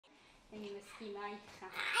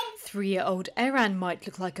3-year-old Eran might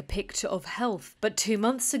look like a picture of health, but 2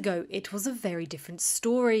 months ago it was a very different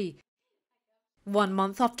story. 1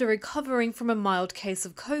 month after recovering from a mild case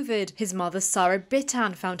of COVID, his mother Sarah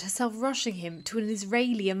Bitan found herself rushing him to an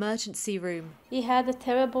Israeli emergency room. He had a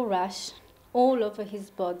terrible rash all over his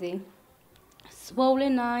body.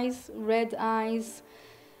 Swollen eyes, red eyes.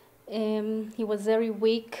 He was very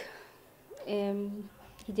weak.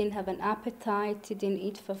 He didn't have an appetite. He didn't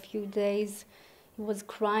eat for a few days. He was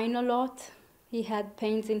crying a lot. He had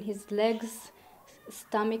pains in his legs,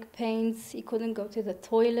 stomach pains. He couldn't go to the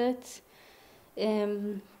toilet. He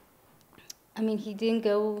didn't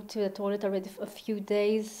go to the toilet already for a few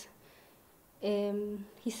days.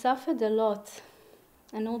 He suffered a lot,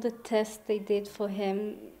 and all the tests they did for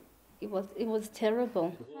him, it was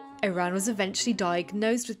terrible. Eran was eventually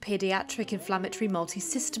diagnosed with pediatric inflammatory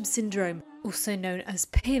multisystem syndrome, also known as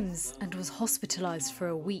PIMS, and was hospitalized for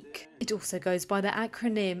a week. It also goes by the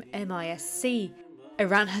acronym MISC.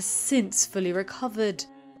 Eran has since fully recovered.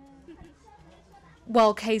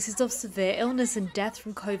 While cases of severe illness and death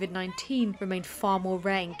from COVID-19 remain far more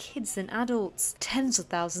rare in kids than adults, tens of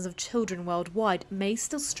thousands of children worldwide may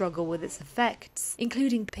still struggle with its effects,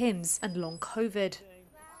 including PIMS and long COVID.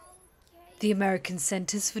 The American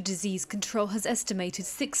Centers for Disease Control has estimated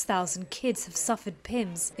 6,000 kids have suffered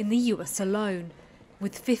PIMS in the US alone,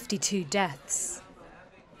 with 52 deaths.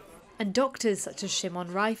 And doctors such as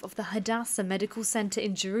Shimon Reif of the Hadassah Medical Center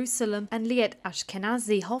in Jerusalem and Liet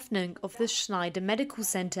Ashkenazi Hoffnung of the Schneider Medical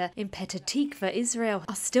Center in Petah Tikva, Israel,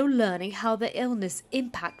 are still learning how the illness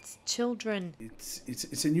impacts children.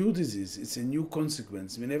 It's a new disease, it's a new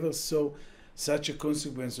consequence. We never saw such a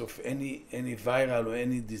consequence of any viral or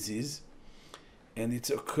any disease. And it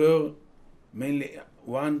occurs mainly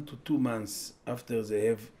 1 to 2 months after they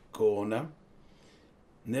have corona.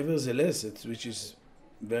 Nevertheless, which is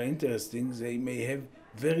very interesting, they may have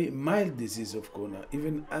very mild disease of corona,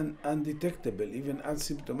 even undetectable, even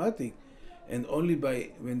asymptomatic. And only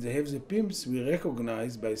when they have the PIMS, we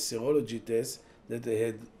recognize by serology tests that they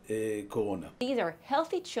had corona. These are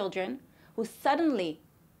healthy children who suddenly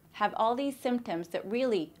have all these symptoms that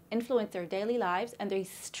really influence their daily lives, and they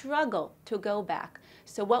struggle to go back.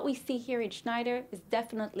 So what we see here in Schneider is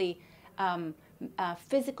definitely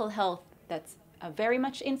physical health that's very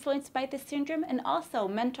much influenced by this syndrome, and also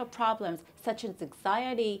mental problems such as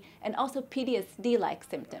anxiety and also PTSD-like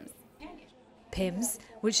symptoms. PIMS,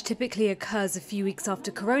 which typically occurs a few weeks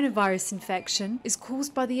after coronavirus infection, is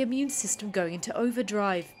caused by the immune system going into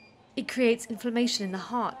overdrive. It creates inflammation in the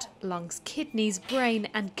heart, lungs, kidneys, brain,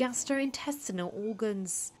 and gastrointestinal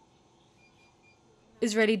organs.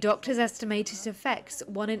 Israeli doctors estimate it affects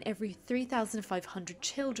 1 in every 3,500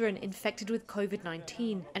 children infected with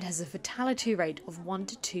COVID-19 and has a fatality rate of 1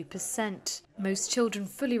 to 2%. Most children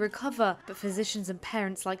fully recover, but physicians and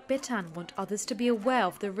parents like Bitan want others to be aware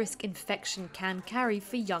of the risk infection can carry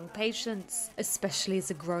for young patients, especially as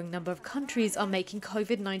a growing number of countries are making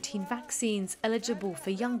COVID-19 vaccines eligible for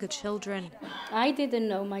younger children. I didn't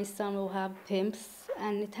know my son will have PIMS,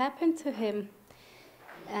 and it happened to him.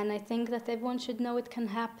 And I think that everyone should know it can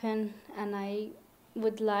happen, and I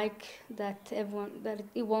would like that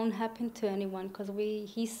it won't happen to anyone, because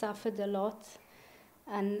he suffered a lot,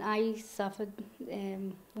 and I suffered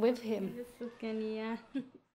with him.